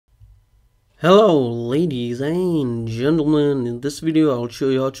Hello ladies and gentlemen, in this video I'll show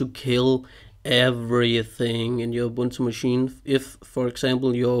you how to kill everything in your Ubuntu machine if, for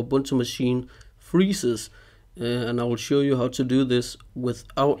example, your Ubuntu machine freezes, and I will show you how to do this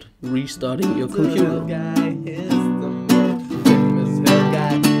without restarting your computer.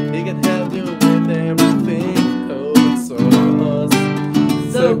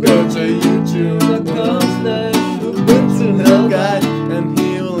 So go to YouTube.com/UbuntuHellGuy and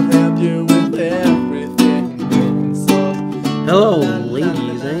he will help you with everything. Hello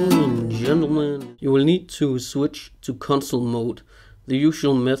ladies and gentlemen. You will need to switch to console mode. The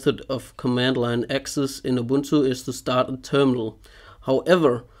usual method of command line access in Ubuntu is to start a terminal.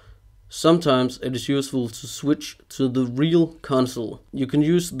 However, sometimes it is useful to switch to the real console. You can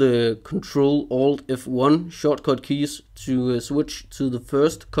use the ctrl alt F1 shortcut keys to switch to the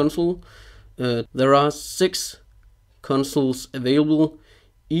first console. There are 6 consoles available.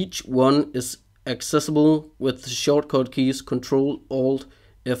 Each one is accessible with the shortcut keys ctrl alt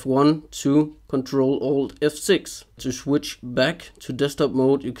F1 to ctrl alt F6. To switch back to desktop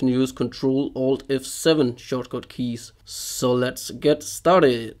mode, you can use ctrl alt F7 shortcut keys. So let's get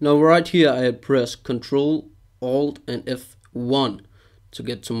started. Now right here I press ctrl alt and F1 to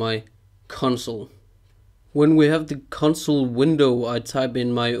get to my console. When we have the console window, I type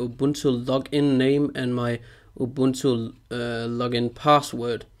in my Ubuntu login name and my Ubuntu login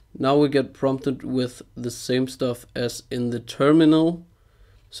password. Now we get prompted with the same stuff as in the terminal.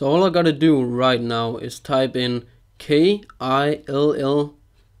 So all I gotta do right now is type in KILL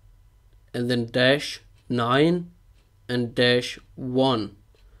and then -9 and -1.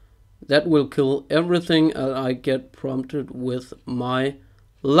 That will kill everything, and I get prompted with my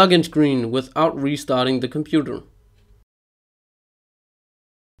login screen without restarting the computer.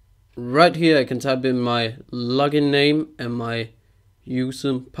 Right here I can type in my login name and my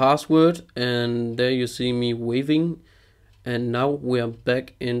user password, and there you see me waving. And now we are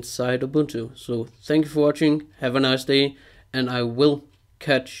back inside Ubuntu. So thank you for watching, have a nice day, and I will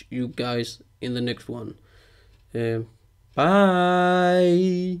catch you guys in the next one.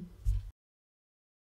 Bye!